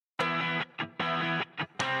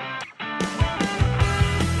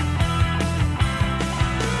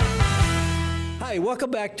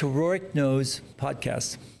welcome back to Rorik Knows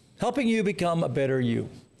Podcast, helping you become a better you.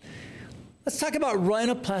 Let's talk about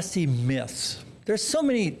rhinoplasty myths. There's so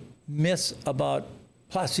many myths about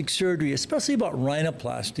plastic surgery, especially about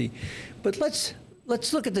rhinoplasty. But let's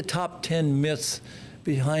look at the top 10 myths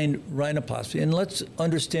behind rhinoplasty, and let's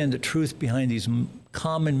understand the truth behind these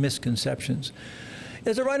common misconceptions.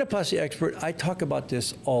 As a rhinoplasty expert, I talk about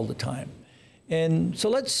this all the time. And so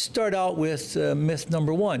let's start out with myth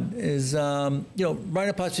number one is,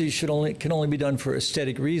 rhinoplasty can only be done for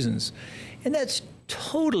aesthetic reasons. And that's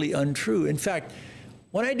totally untrue. In fact,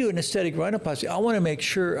 when I do an aesthetic rhinoplasty, I want to make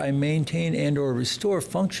sure I maintain and or restore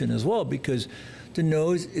function as well, because the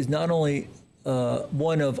nose is not only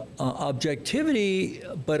one of objectivity,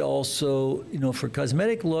 but also, for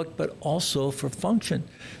cosmetic look, but also for function.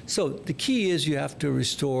 So the key is you have to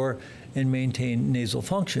restore and maintain nasal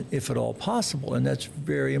function, if at all possible, and that's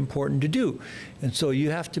very important to do. And so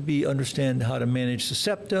you have to understand how to manage the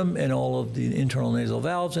septum and all of the internal nasal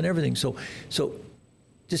valves and everything. So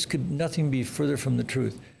this could nothing be further from the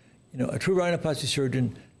truth. A true rhinoplasty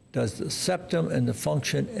surgeon does the septum and the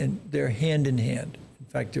function, and they're hand in hand. In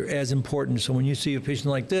fact, they're as important. So when you see a patient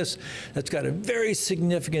like this that's got a very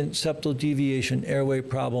significant septal deviation airway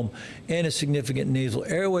problem and a significant nasal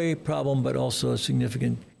airway problem, but also a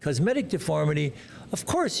significant cosmetic deformity, of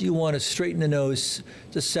course you want to straighten the nose,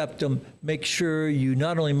 the septum, make sure you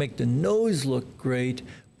not only make the nose look great,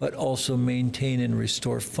 but also maintain and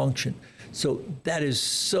restore function. So that is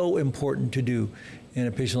so important to do in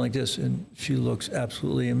a patient like this, and she looks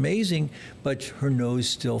absolutely amazing, but her nose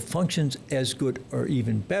still functions as good or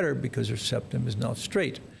even better because her septum is now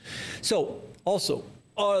straight. So also,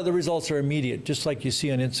 the results are immediate, just like you see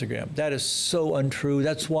on Instagram. That is so untrue.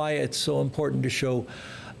 That's why it's so important to show.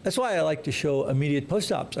 That's why I like to show immediate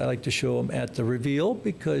post-ops. I like to show them at the reveal,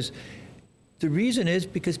 because the reason is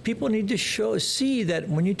because people need to see that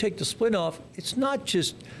when you take the splint off, it's not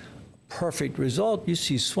just perfect result. You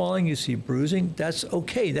see swelling, you see bruising. That's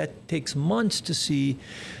okay. That takes months to see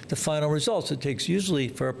the final results. It takes usually,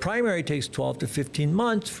 for a primary, it takes 12 to 15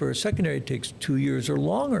 months. For a secondary, it takes 2 years or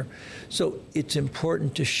longer. So it's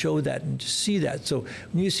important to show that and to see that. So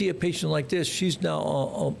when you see a patient like this, she's now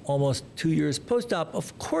almost 2 years post-op.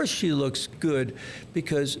 Of course she looks good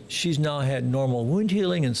because she's now had normal wound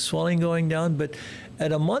healing and swelling going down. But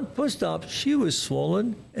at a month post-op, she was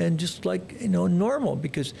swollen and just like, normal,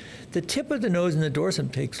 because the tip of the nose and the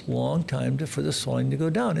dorsum takes a long time for the swelling to go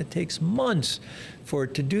down. It takes months for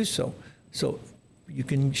it to do so. So you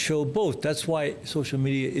can show both. That's why social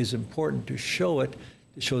media is important, to show it,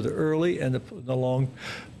 to show the early and the long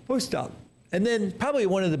post-op. And then probably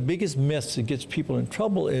one of the biggest myths that gets people in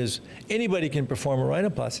trouble is anybody can perform a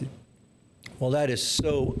rhinoplasty. Well, that is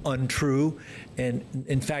so untrue. And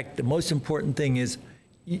in fact, the most important thing is,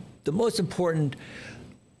 the most important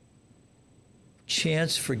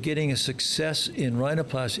chance for getting a success in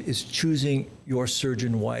rhinoplasty is choosing your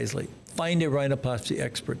surgeon wisely. Find a rhinoplasty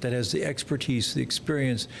expert that has the expertise, the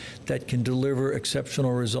experience, that can deliver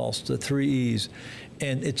exceptional results, the 3 E's.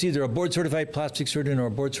 And it's either a board-certified plastic surgeon or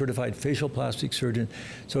a board-certified facial plastic surgeon.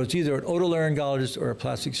 So it's either an otolaryngologist or a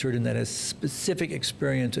plastic surgeon that has specific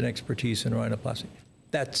experience and expertise in rhinoplasty.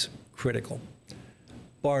 That's critical,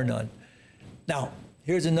 bar none. Now,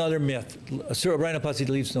 here's another myth. A rhinoplasty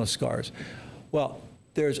leaves no scars. Well,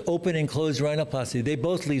 there's open and closed rhinoplasty. They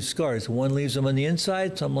both leave scars. One leaves them on the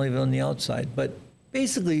inside, some leave them on the outside. But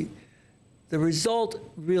basically, the result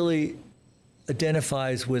really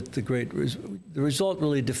identifies with the result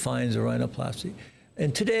really defines a rhinoplasty.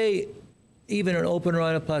 And today, even an open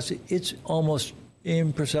rhinoplasty, it's almost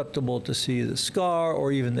imperceptible to see the scar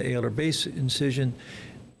or even the alar base incision,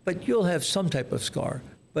 but you'll have some type of scar.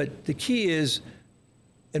 But the key is,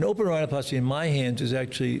 an open rhinoplasty in my hands is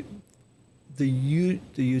actually the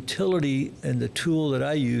utility and the tool that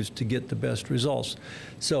I use to get the best results.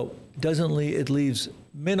 So it leaves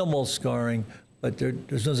minimal scarring, but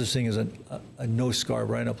there's no such thing as a no-scar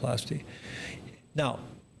rhinoplasty. Now,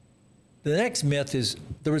 the next myth is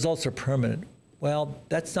the results are permanent. Well,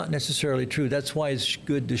 that's not necessarily true. That's why it's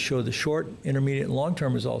good to show the short, intermediate, and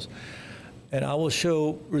long-term results. And I will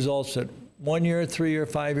show results at 1 year, 3 year,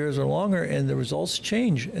 5 years, or longer, and the results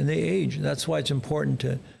change and they age. And that's why it's important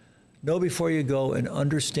to know before you go and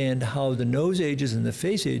understand how the nose ages and the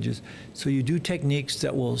face ages, so you do techniques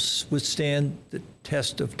that will withstand the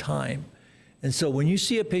test of time. And so when you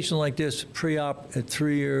see a patient like this pre-op at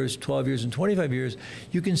 3 years, 12 years, and 25 years,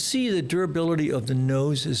 you can see the durability of the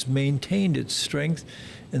nose is maintained, its strength,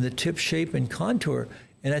 and the tip shape and contour.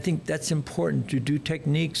 And I think that's important, to do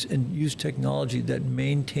techniques and use technology that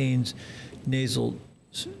maintains nasal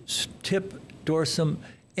tip, dorsum,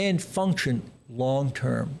 and function long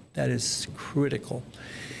term. That is critical.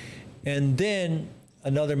 And then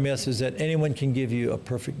another myth is that anyone can give you a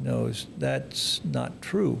perfect nose. That's not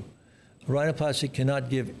true. A rhinoplasty cannot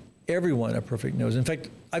give everyone a perfect nose. In fact,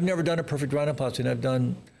 I've never done a perfect rhinoplasty, and I've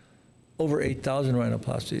done over 8,000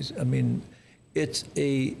 rhinoplasties. I mean, it's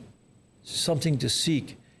something to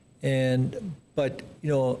seek. But you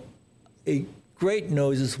know, a great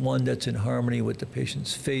nose is one that's in harmony with the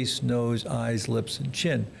patient's face, nose, eyes, lips, and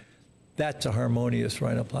chin. That's a harmonious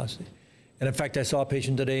rhinoplasty. And in fact, I saw a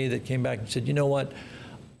patient today that came back and said, you know what,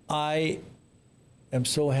 I am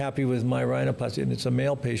so happy with my rhinoplasty, and it's a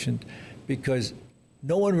male patient, because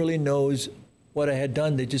no one really knows what I had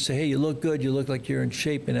done. They just say, hey, you look good, you look like you're in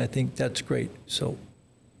shape, and I think that's great. So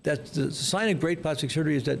that's the sign of great plastic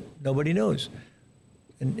surgery, is that nobody knows.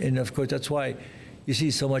 And of course, that's why you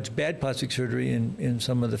see so much bad plastic surgery in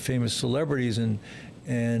some of the famous celebrities, and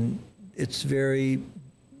it's really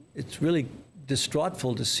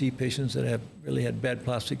distraughtful to see patients that have really had bad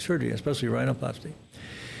plastic surgery, especially rhinoplasty.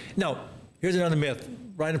 Now, here's another myth.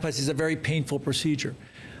 Rhinoplasty is a very painful procedure.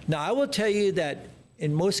 Now, I will tell you that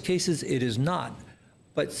in most cases it is not,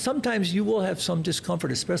 but sometimes you will have some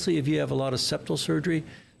discomfort, especially if you have a lot of septal surgery.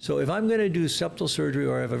 So if I'm going to do septal surgery,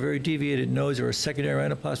 or I have a very deviated nose or a secondary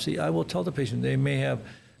rhinoplasty, I will tell the patient they may have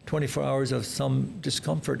 24 hours of some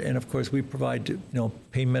discomfort. And of course, we provide, you know,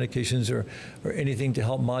 pain medications or anything to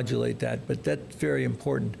help modulate that. But that's very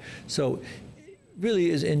important. So really,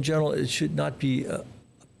 is in general, it should not be a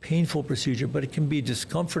painful procedure, but it can be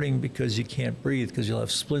discomforting because you can't breathe, because you'll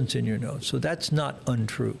have splints in your nose. So that's not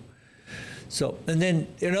untrue. So, and then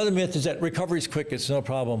another myth is that recovery is quick, it's no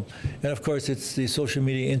problem. And of course, it's the social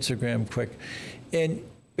media, Instagram quick. And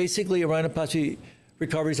basically, a rhinoplasty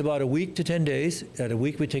recovery is about a week to 10 days. At a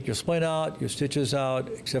week, we take your splint out, your stitches out,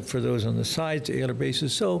 except for those on the sides, the alar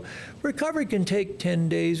bases. So recovery can take 10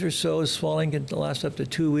 days or so. Swelling can last up to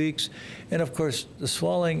 2 weeks. And of course, the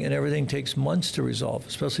swelling and everything takes months to resolve,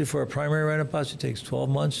 especially for a primary rhinoplasty. It takes 12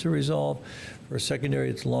 months to resolve. For a secondary,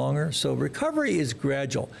 it's longer. So recovery is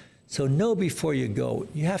gradual. So know before you go.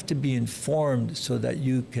 You have to be informed so that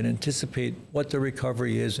you can anticipate what the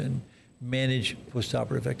recovery is and manage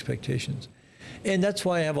postoperative expectations. And that's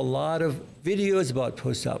why I have a lot of videos about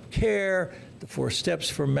post-op care, the 4 steps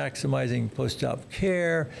for maximizing post-op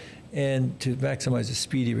care, and to maximize a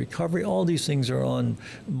speedy recovery. All these things are on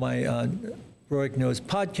my Heroic Nose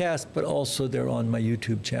podcast, but also they're on my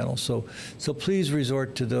YouTube channel. So please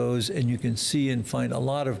resort to those, and you can see and find a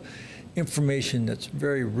lot of information that's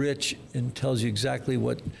very rich and tells you exactly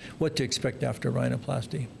what to expect after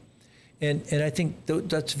rhinoplasty. And I think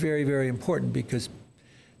that's very, very important, because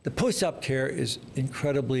the post-op care is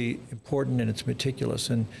incredibly important, and it's meticulous.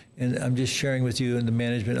 And I'm just sharing with you in the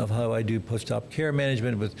management of how I do post-op care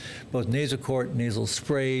management with both nasal nasal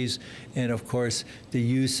sprays, and of course the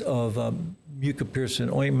use of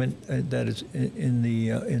mucopiercin ointment that is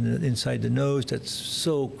inside the nose. That's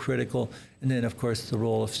so critical. And then of course the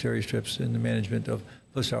role of steri-strips in the management of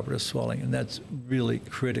postoperative swelling, and that's really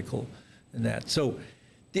critical in that. So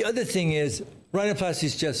the other thing is, rhinoplasty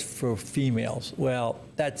is just for females. Well,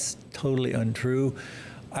 that's totally untrue.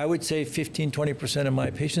 I would say 15–20% of my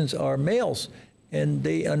patients are males, and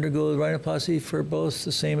they undergo rhinoplasty for both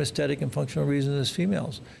the same aesthetic and functional reasons as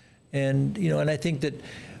females. And and I think that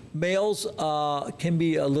males can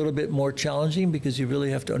be a little bit more challenging, because you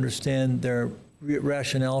really have to understand their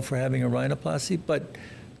rationale for having a rhinoplasty, but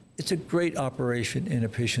it's a great operation in a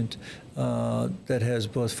patient that has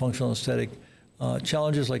both functional and aesthetic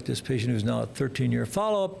challenges, like this patient who's now a 13-year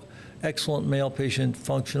follow-up, excellent male patient,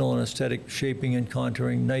 functional and aesthetic shaping and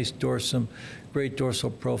contouring, nice dorsum, great dorsal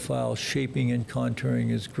profile, shaping and contouring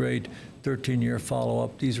is great, 13-year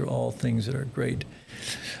follow-up. These are all things that are great.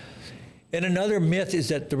 And another myth is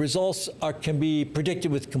that the results can be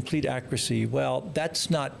predicted with complete accuracy. Well, that's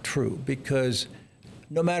not true, because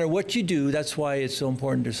no matter what you do, that's why it's so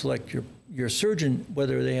important to select your surgeon,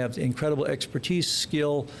 whether they have incredible expertise,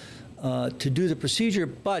 skill, to do the procedure.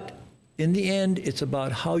 But in the end, it's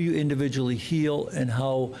about how you individually heal and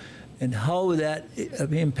how that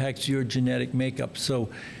impacts your genetic makeup. So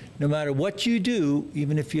no matter what you do,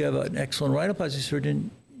 even if you have an excellent rhinoplasty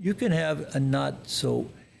surgeon, you can have a not so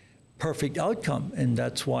perfect outcome. And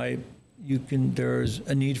that's why there's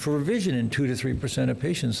a need for revision in 2 to 3% of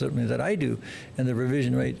patients, certainly that I do, and the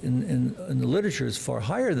revision rate in the literature is far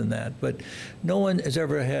higher than that. But no one has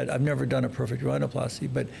ever I've never done a perfect rhinoplasty,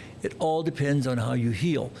 but it all depends on how you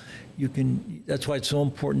heal. That's why it's so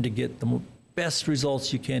important to get the best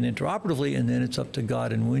results you can intraoperatively, and then it's up to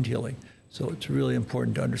God and wound healing. So it's really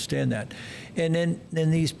important to understand that. And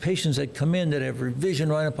then these patients that come in that have revision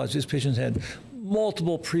rhinoplasty, these patients had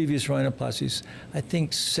multiple previous rhinoplasties, I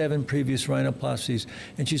think 7 previous rhinoplasties,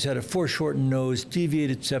 and she's had a foreshortened nose,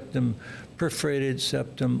 deviated septum, perforated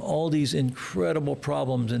septum, all these incredible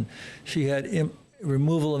problems. And she had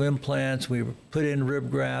removal of implants, we put in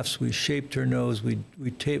rib grafts, we shaped her nose, we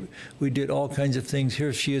did all kinds of things.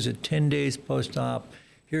 Here she is at 10 days post-op,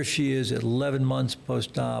 here she is at 11 months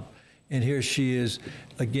post-op, and here she is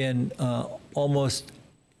again almost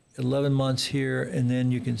 11 months here, and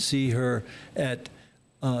then you can see her at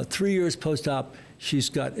 3 years post-op. She's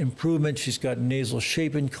got improvement. She's got nasal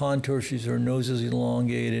shape and contour. Her nose is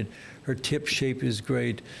elongated. Her tip shape is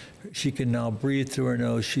great. She can now breathe through her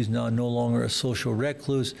nose. She's now no longer a social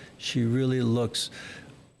recluse. She really looks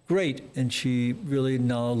great, and she really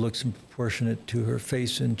now looks proportionate to her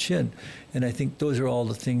face and chin. And I think those are all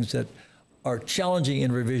the things that are challenging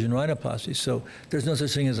in revision rhinoplasty. So there's no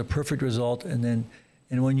such thing as a perfect result. And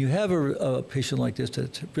when you have a patient like this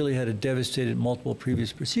that's really had a devastated multiple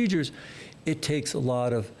previous procedures, it takes a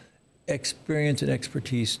lot of experience and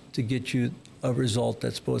expertise to get you a result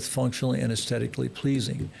that's both functionally and aesthetically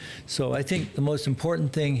pleasing. So I think the most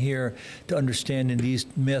important thing here to understand in these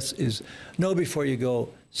myths is know before you go,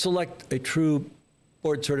 select a true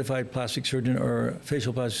board-certified plastic surgeon or a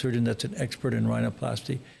facial plastic surgeon that's an expert in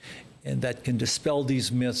rhinoplasty, and that can dispel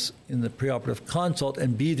these myths in the preoperative consult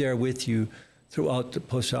and be there with you throughout the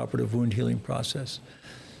postoperative wound healing process.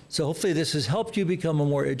 So hopefully this has helped you become a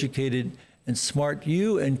more educated and smart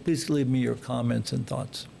you, and please leave me your comments and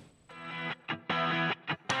thoughts.